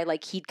bad guy,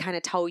 like he'd kind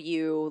of tell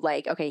you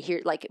like, okay,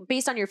 here, like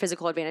based on your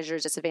physical advantages or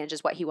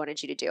disadvantages, what he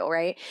wanted you to do,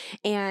 right?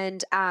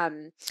 And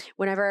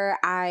whenever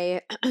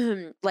I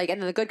like, and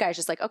then the good guy's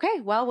just like,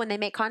 okay, well, when they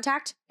make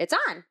contact, it's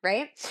on,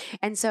 right?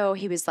 And so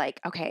he was like,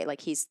 okay,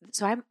 like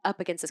so I'm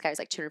up against this guy who's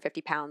like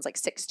 250 pounds, like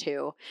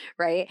 6'2",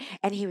 right?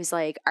 And he was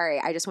like, all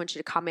right, I just want you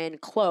to come in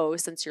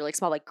close since you're like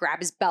small, like grab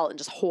his belt and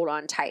just hold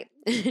on tight.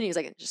 And he was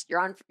like,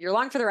 you're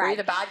along for the ride. Were you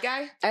the bad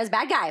guy? I was a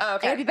bad guy. Oh,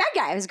 okay. I would be bad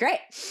guy. It was great.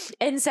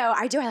 And so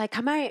I like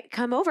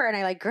come over and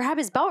I like grab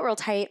his belt real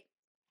tight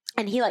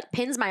and he like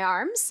pins my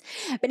arms,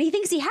 but he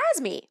thinks he has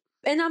me.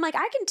 And I'm like,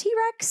 I can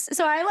T-Rex.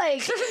 So I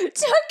like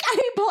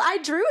I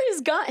drew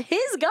his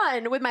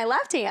gun with my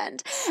left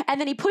hand. And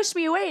then he pushed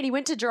me away and he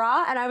went to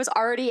draw and I was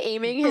already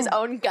aiming his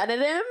own gun at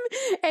him.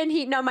 And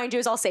mind you,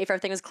 it was all safe.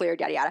 Everything was cleared,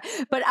 yada, yada.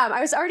 But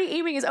I was already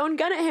aiming his own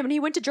gun at him and he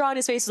went to draw and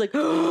his face was like,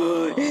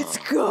 oh, it's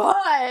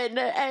gone.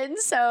 And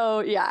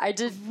so, yeah, I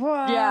did.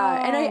 Whoa.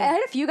 Yeah. And I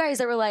had a few guys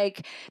that were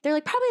like, they're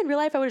like, probably in real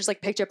life, I would have just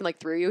like picked you up and like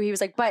threw you. He was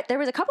like, but there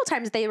was a couple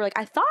times they were like,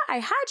 I thought I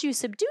had you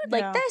subdued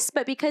like this,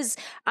 but because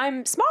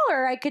I'm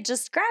smaller, I could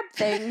just grab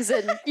things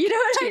and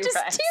I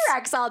just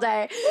T-Rex all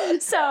day.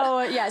 So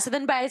yeah, so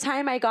then by the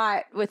time I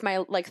got with my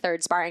like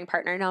third sparring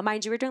partner, now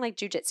mind you, we're doing like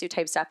jujitsu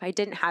type stuff. I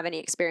didn't have any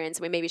experience.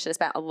 We maybe should have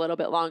spent a little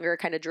bit longer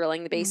kind of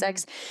drilling the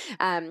basics.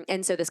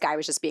 And so this guy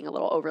was just being a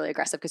little overly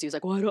aggressive because he was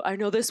like, well, I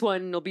know this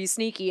one will be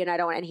sneaky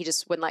and he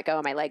just wouldn't let go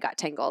and my leg got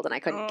tangled and I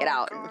couldn't get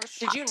out.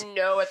 Did you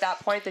know at that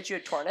point that you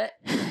had torn it?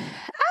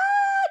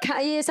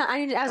 I was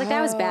like,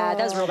 that was bad.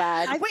 That was real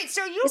bad. Wait,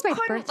 so you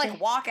couldn't like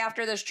walk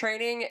after this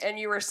training and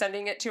you were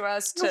sending it to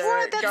us to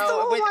That's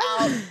go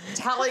without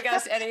telling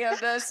us any of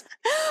this?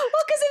 Well,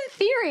 because in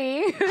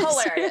theory,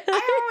 hilarious.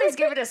 I always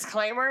give a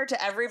disclaimer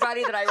to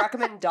everybody that I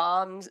recommend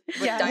DOMs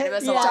with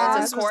Dynamis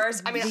Alliance's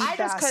course. I mean, I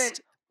just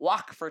couldn't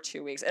walk for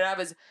 2 weeks, and I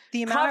was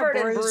covered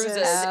in bruises, and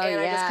I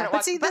just couldn't walk.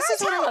 But see, this is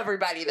tell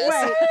everybody this.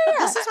 Right.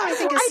 This is what I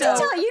think is I did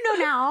tell you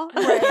know now.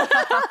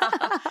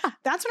 Right.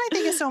 That's what I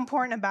think is so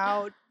important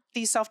about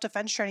these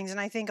self-defense trainings, and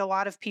I think a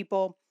lot of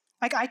people,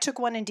 like I took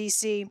one in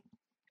DC.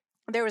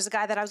 There was a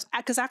guy that I was,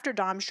 because after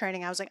Dom's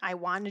training, I was like, I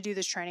want to do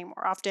this training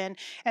more often,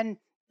 and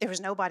there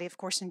was nobody, of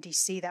course, in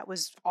DC that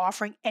was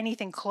offering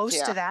anything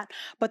close to that,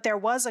 but there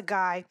was a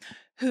guy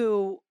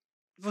who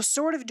was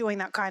sort of doing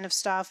that kind of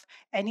stuff.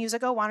 And he was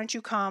like, oh, why don't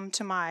you come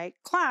to my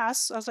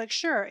class? I was like,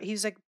 sure.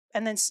 He's like,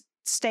 and then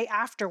stay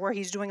after where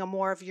he's doing a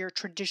more of your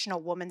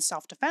traditional women's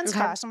self-defense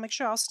class. I'm like,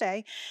 sure, I'll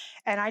stay.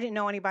 And I didn't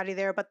know anybody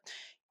there, but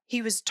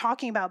he was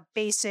talking about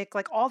basic,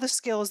 like all the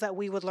skills that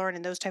we would learn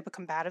in those type of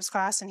combatives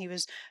class. And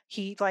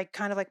he like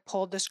kind of like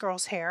pulled this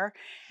girl's hair.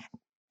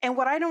 And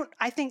what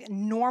I think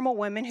normal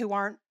women who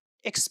aren't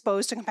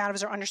exposed to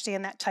combatives or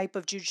understand that type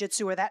of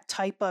jujitsu or that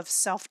type of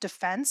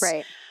self-defense,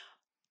 right,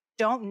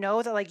 don't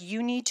know that like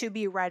you need to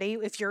be ready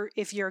if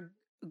you're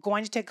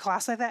going to take a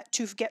class like that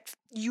to get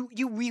you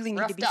really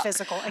need to be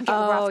physical and get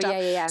roughed up.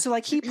 Yeah. So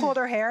like he pulled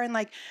her hair and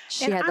like,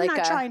 and I'm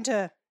not trying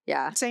to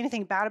say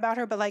anything bad about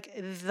her, but like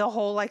the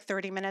whole like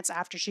 30 minutes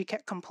after she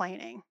kept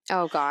complaining.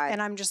 Oh God.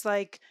 And I'm just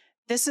like,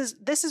 this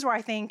is where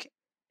I think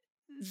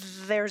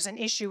there's an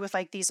issue with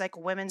like these like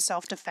women's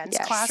self-defense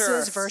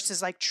classes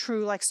versus like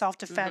true like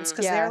self-defense,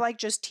 because they're like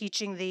just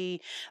teaching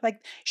the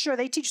like, sure,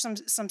 they teach some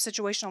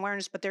situational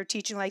awareness, but they're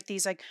teaching like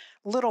these like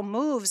little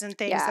moves and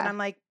things that I'm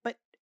like, but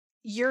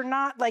you're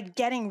not like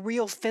getting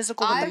real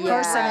physical with the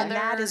person, and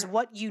that is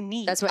what you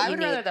need. That's what I would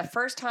rather the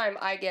first time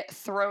I get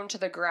thrown to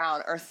the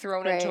ground or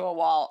thrown into a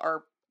wall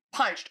or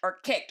punched or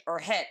kicked or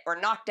hit or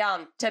knocked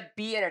down to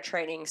be in a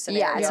training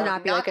scenario. Yeah, to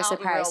not be like a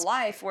surprise. In real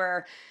life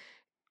where,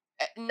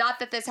 not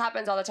that this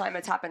happens all the time.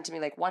 It's happened to me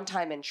like one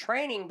time in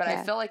training, but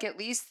I feel like at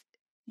least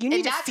you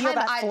need to feel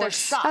that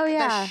force.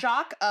 The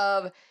shock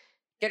of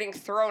getting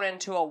thrown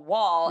into a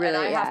wall and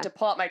I have to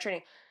pull out my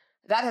training.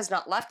 That has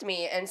not left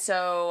me. And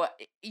so,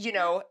 you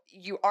know,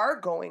 you are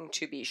going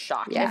to be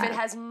shocked. If it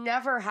has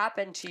never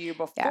happened to you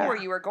before,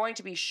 you are going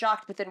to be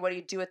shocked. But then what do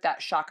you do with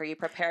that shock? Are you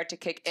prepared to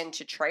kick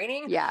into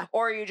training? Yeah.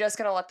 Or are you just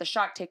going to let the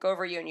shock take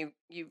over you and you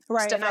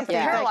stiffen up and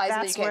paralyze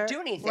and you can't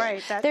do anything?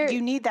 Right. That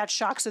you need that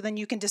shock so then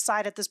you can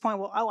decide at this point,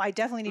 well, I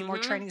definitely need more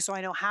training so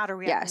I know how to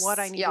react, what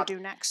I need to do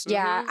next.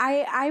 Yeah.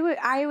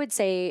 I would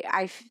say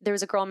there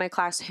was a girl in my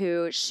class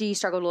who she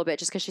struggled a little bit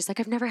just because she's like,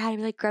 I've never had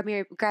him like grab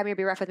me or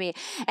be rough with me.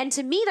 And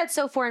to me, that's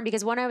so foreign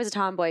because when I was a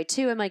tomboy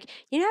too, I'm like,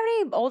 you don't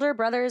have any older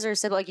brothers or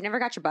siblings? Like, you never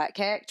got your butt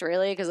kicked,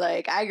 really? Because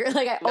like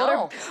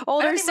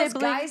older siblings.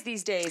 Most guys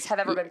these days have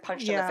ever been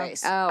punched in the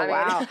face. Oh,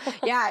 wow.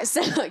 Yeah.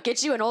 So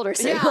get you an older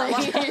sibling.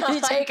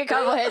 You take a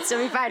couple hits,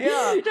 you'll be fine.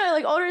 No,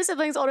 like older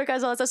siblings, older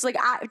cousins, all that stuff. So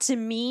like to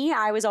me,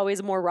 I was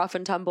always more rough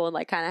and tumble and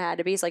like kind of had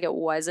to be. So like it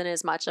wasn't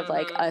as much of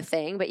like a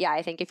thing. But yeah,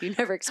 I think if you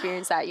never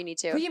experienced that, you need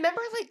to. Well, you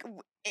remember like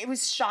it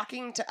was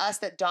shocking to us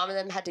that Dom and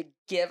them had to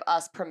give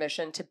us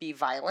permission to be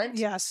violent.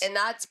 Yes. And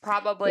that's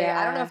probably,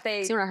 I don't know if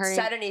they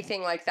said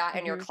anything like that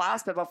in your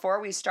class, but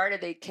before we started,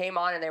 they came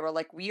on and they were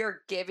like, we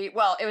are giving,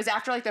 well, it was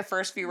after like the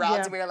first few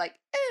rounds and we were like,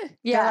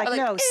 Yeah. Like,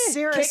 no,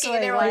 seriously.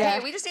 Kicking. They were like, hey,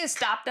 we just need to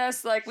stop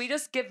this. Like, we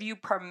just give you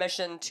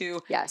permission to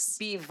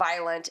be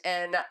violent.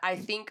 And I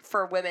think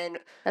for women,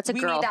 that's a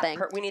girl thing.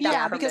 We need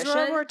that permission.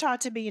 Because we're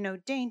taught to be,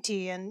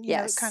 dainty and, you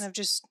know, kind of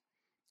just.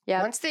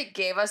 Yeah. Once they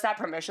gave us that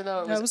permission,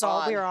 though, it was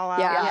all we were all out.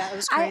 Yeah, it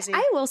was crazy.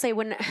 I will say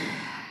when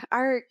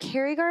our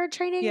carry guard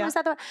training was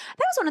that the one?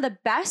 That was one of the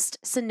best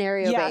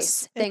scenario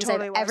based things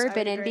I've ever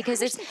been in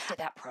because it's they did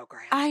that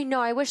program. I know.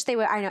 I wish they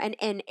would. I know.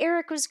 And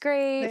Eric was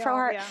great from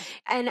her.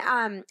 And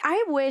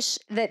I wish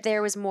that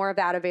there was more of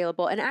that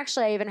available. And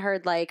actually, I even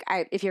heard like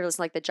if you ever listen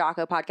to like the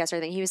Jocko podcast or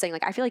anything, he was saying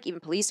like I feel like even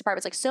police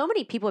departments, like so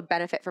many people would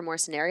benefit from more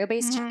scenario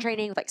based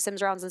training with like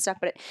Sims rounds and stuff.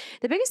 But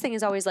the biggest thing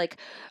is always like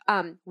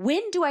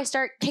when do I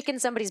start kicking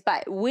somebody's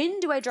butt? When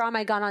do I draw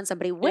my gun on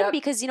somebody? When?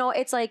 Because,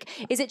 it's like,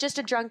 is it just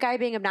a drunk guy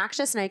being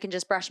obnoxious and I can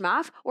just brush him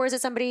off? Or is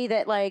it somebody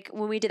that like,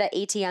 when we did that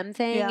ATM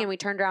thing and we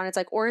turned around, it's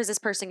like, or is this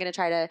person going to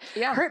try to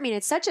hurt me? And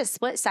it's such a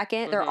split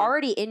second. They're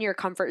already in your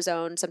comfort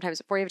zone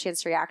sometimes before you have a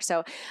chance to react.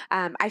 So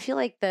I feel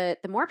like the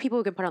more people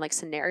who can put on like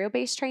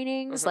scenario-based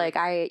trainings, like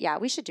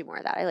we should do more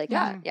of that. I like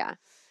that. Yeah.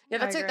 Yeah,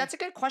 that's a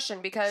good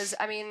question because,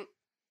 I mean,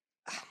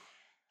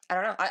 I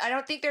don't know. I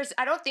don't think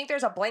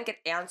there's a blanket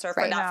answer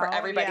for that for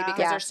everybody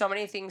because there's so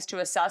many things to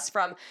assess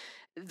from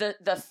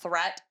the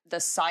threat,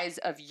 the size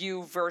of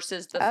you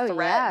versus the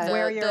threat,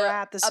 where you're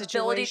at, the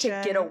ability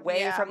situation. to get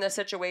away from the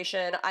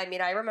situation. I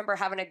mean, I remember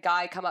having a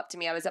guy come up to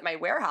me. I was at my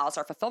warehouse,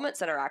 our fulfillment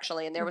center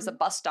actually, and there was a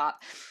bus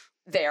stop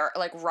there,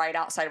 like right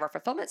outside of our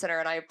fulfillment center.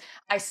 And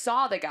I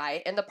saw the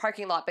guy in the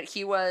parking lot, but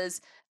he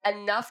was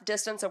enough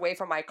distance away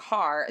from my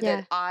car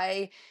that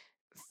I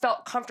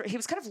felt comfortable. He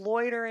was kind of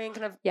loitering,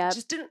 kind of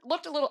just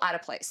looked a little out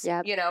of place,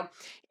 you know,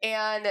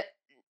 and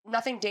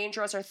nothing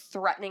dangerous or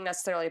threatening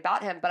necessarily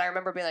about him. But I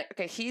remember being like,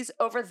 okay, he's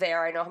over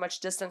there. I know how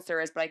much distance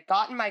there is, but I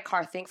got in my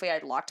car. Thankfully, I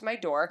locked my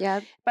door.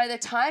 Yep. By the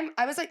time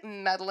I was like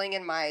meddling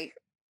in my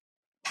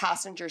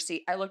passenger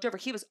seat, I looked over.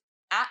 He was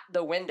at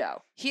the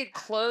window. He had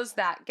closed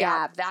that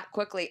gap that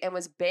quickly and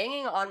was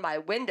banging on my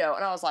window.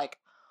 And I was like,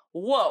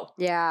 whoa.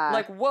 Yeah.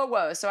 Like,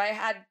 whoa. So I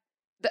had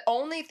the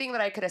only thing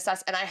that I could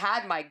assess, and I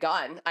had my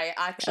gun. I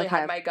actually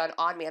had my gun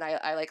on me, and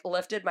I like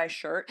lifted my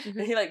shirt, and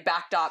he like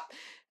backed up.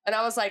 And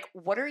I was like,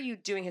 what are you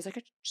doing? He's like,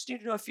 I just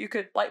need to know if you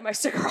could light my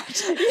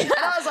cigarette. And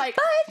I was like,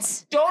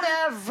 don't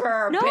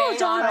ever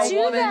bang on a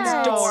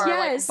woman's door.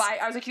 Yes.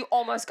 Like, I was like, you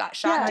almost got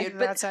shot, dude. But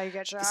that's how you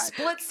get shot.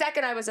 Split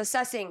second, I was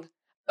assessing,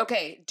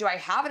 okay, do I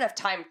have enough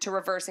time to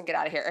reverse and get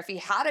out of here? If he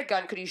had a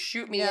gun, could he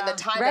shoot me in the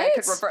time that I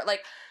could revert?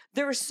 Like,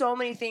 there were so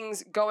many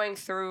things going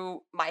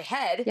through my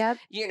head,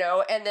 you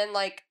know, and then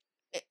like,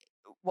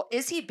 well,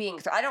 is he being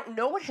I don't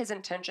know what his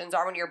intentions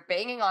are when you're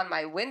banging on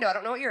my window. I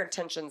don't know what your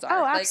intentions are.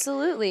 Oh, like,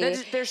 absolutely.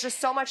 There's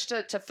just so much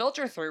to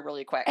filter through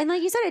really quick. And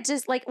like you said, it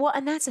just like, well,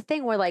 and that's the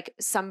thing where like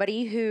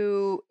somebody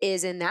who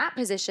is in that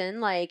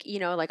position, like, you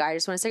know, like I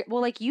just want to say,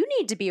 well, like you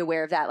need to be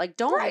aware of that. Like,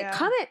 don't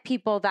come at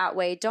people that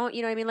way. Don't,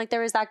 you know what I mean? Like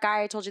there was that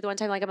guy I told you the one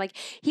time, like, I'm like,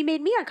 he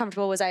made me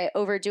uncomfortable. Was I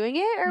overdoing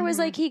it? Or was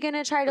like, he going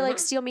to try to like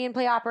steal me and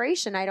play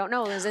Operation? I don't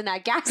know. It was in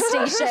that gas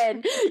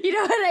station. You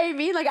know what I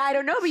mean? Like, I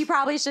don't know, but you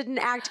probably shouldn't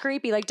act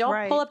creepy. Like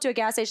don't pull up to a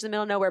gas station in the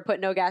middle of nowhere, put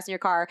no gas in your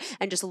car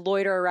and just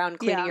loiter around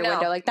cleaning your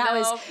window. Like that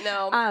was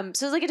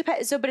so it's like it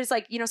depends. So, but it's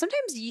like, you know,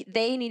 sometimes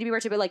they need to be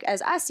aware too, but like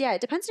as us, it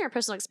depends on your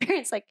personal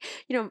experience. Like,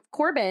 you know,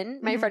 Corbin,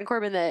 my friend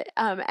Corbin that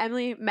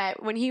Emily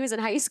met when he was in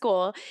high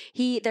school,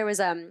 there was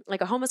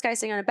like a homeless guy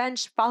sitting on a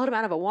bench, followed him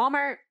out of a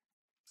Walmart.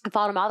 I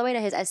followed him all the way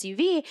to his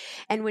SUV.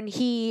 And when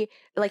he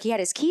had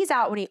his keys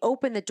out, when he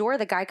opened the door,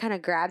 the guy kind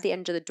of grabbed the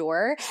edge of the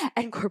door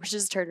and Corbin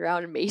just turned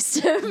around and maced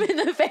him in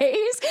the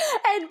face.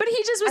 But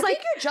he just was I like,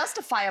 think you're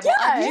justifiable.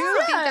 I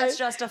do think that's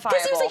justifiable.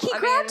 Because he was like, he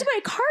grabbed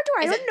my car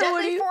door. I don't know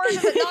what force,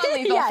 is it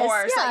non-lethal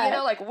force? Like, you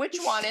know, like which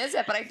one is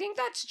it? But I think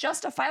that's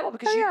justifiable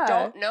because you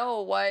don't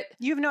know what.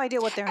 You have no idea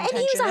what their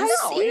intention is.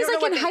 He was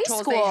like in high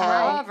school.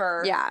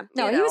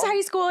 He was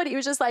high school and he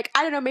was just like,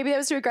 I don't know, maybe that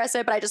was too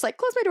aggressive, but I just like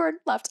closed my door and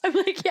left. I'm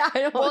like, I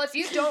don't know. Well, if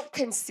you don't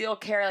conceal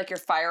carry like your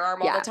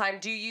firearm all the time,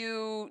 do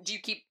you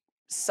keep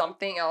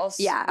something else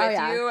with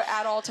you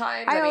at all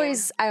times?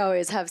 I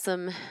always have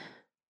some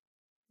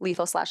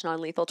lethal /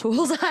 non-lethal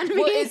tools on me.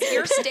 Well, is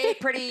your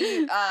state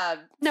pretty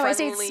no,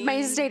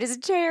 my state is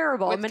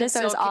terrible.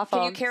 Minnesota's awful.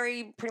 Can you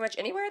carry pretty much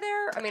anywhere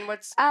there? I mean,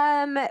 what's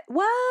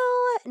well,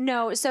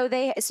 no. So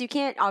you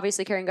can't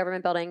obviously carry in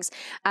government buildings.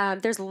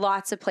 There's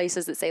lots of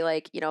places that say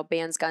like, you know,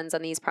 bans guns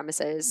on these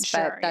premises.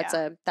 Sure, but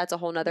that's a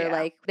whole nother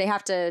like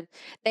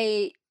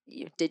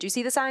did you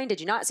see the sign?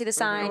 Did you not see the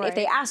sign? If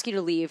they ask you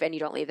to leave and you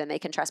don't leave, then they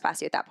can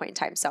trespass you at that point in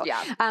time. So,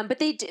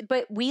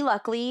 but we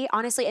luckily,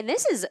 honestly, and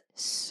this is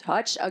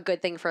such a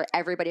good thing for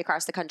everybody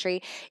across the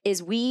country,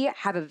 is we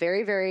have a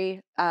very,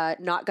 very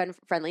not gun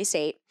friendly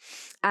state.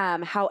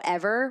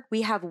 However,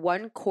 we have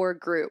one core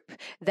group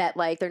that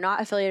like, they're not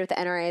affiliated with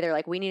the NRA. They're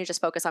like, we need to just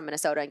focus on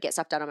Minnesota and get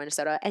stuff done on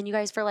Minnesota. And you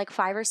guys, for like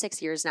 5 or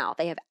 6 years now,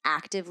 they have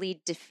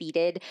actively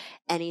defeated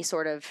any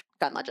sort of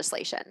gun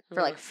legislation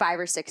for like 5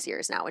 or 6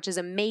 years now, which is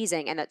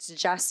amazing. And that's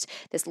just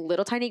this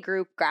little tiny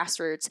group,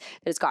 grassroots,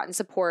 that has gotten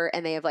support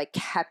and they have like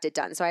kept it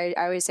done. So I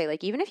always say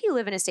like, even if you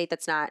live in a state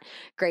that's not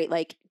great,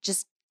 like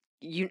just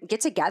you get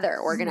together,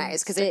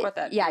 organize, because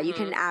you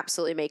can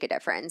absolutely make a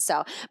difference.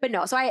 So, but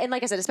no, and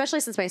like I said,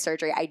 especially since my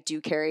surgery, I do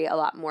carry a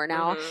lot more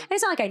now. And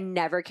it's not like I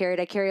never carried.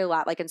 I carry a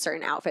lot like in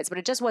certain outfits, but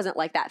it just wasn't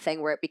like that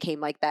thing where it became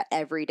like that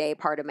everyday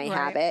part of my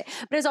habit.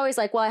 But it's always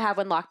like, well, I have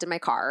one locked in my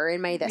car or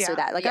in my this or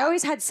that. Like I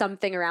always had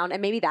something around,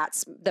 and maybe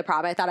that's the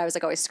problem. I thought I was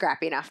like always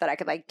scrappy enough that I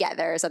could like get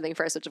there or something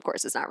first, which of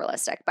course is not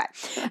realistic. But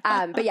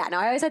yeah, no,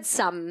 I always had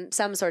some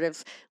sort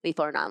of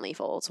lethal or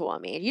non-lethal tool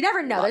on me. You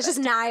never know. There's just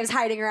knives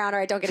hiding around, or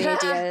I don't get any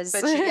ideas.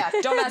 But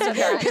don't mess with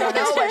her. You don't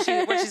know what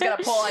she's gonna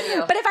pull on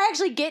you. But if I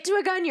actually get to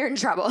a gun, you're in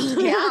trouble.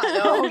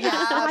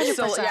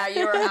 Absolutely. Yeah,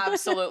 you are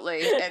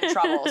absolutely in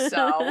trouble.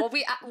 So, well,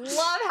 we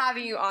love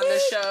having you on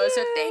the show.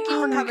 So thank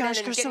you for coming in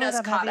and getting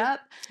us caught up.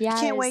 Yes.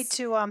 Can't wait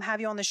to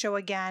have you on the show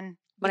again.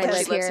 When I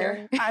live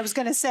here. I was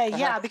going to say,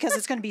 because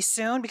it's going to be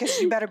soon, because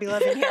you better be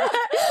living here.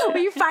 Will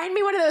you find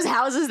me one of those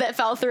houses that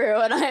fell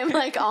through and I'm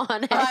like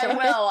on it? I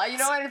will. You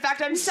know what? In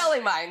fact, I'm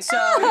selling mine. So,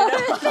 you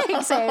know,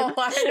 thanks, Abe.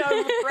 I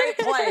know a great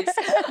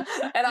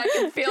place. And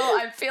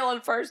I'm feeling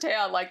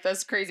firsthand like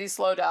this crazy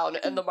slowdown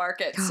in the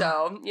market.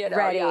 So, you know.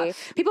 Ready. Yeah.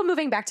 People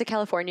moving back to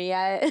California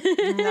yet?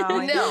 No,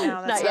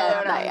 not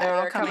yet.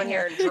 They're coming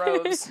here in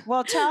droves.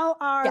 Well, tell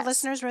our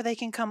listeners where they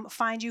can come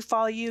find you,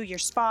 follow you, your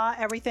spa,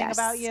 everything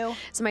about you.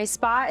 So my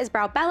spa is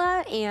Brow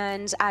Bella,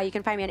 and you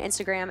can find me on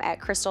Instagram at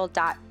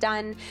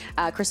crystal.dunn,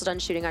 Crystal Dunn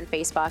Shooting on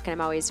Facebook, and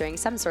I'm always doing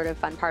some sort of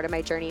fun part of my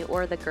journey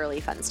or the girly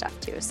fun stuff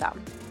too. So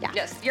yeah.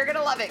 Yes, you're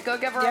gonna love it. Go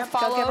give her a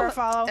follow. Go give her a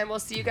follow. And we'll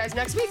see you guys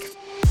next week.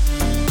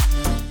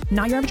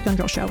 Not Your Average Gun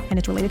Girl Show and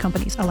its related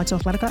companies, Alexa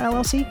Athletica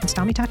LLC and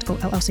Stami Tactical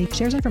LLC,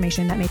 shares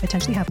information that may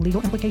potentially have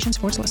legal implications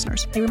for its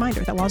listeners. A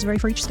reminder that laws vary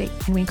for each state,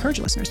 and we encourage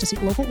listeners to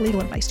seek local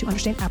legal advice to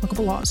understand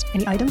applicable laws.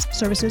 Any items,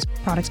 services,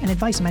 products, and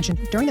advice mentioned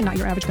during the Not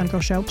Your Average Gun Girl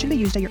Show should be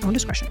used at your own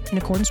discretion in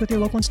accordance with your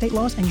local and state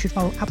laws, and you should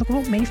follow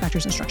applicable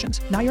manufacturer's instructions.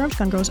 Not Your Average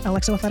Gun Girls,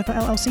 Alexa Athletica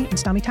LLC, and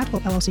Stami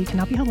Tactical LLC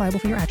cannot be held liable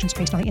for your actions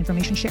based on the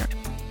information shared.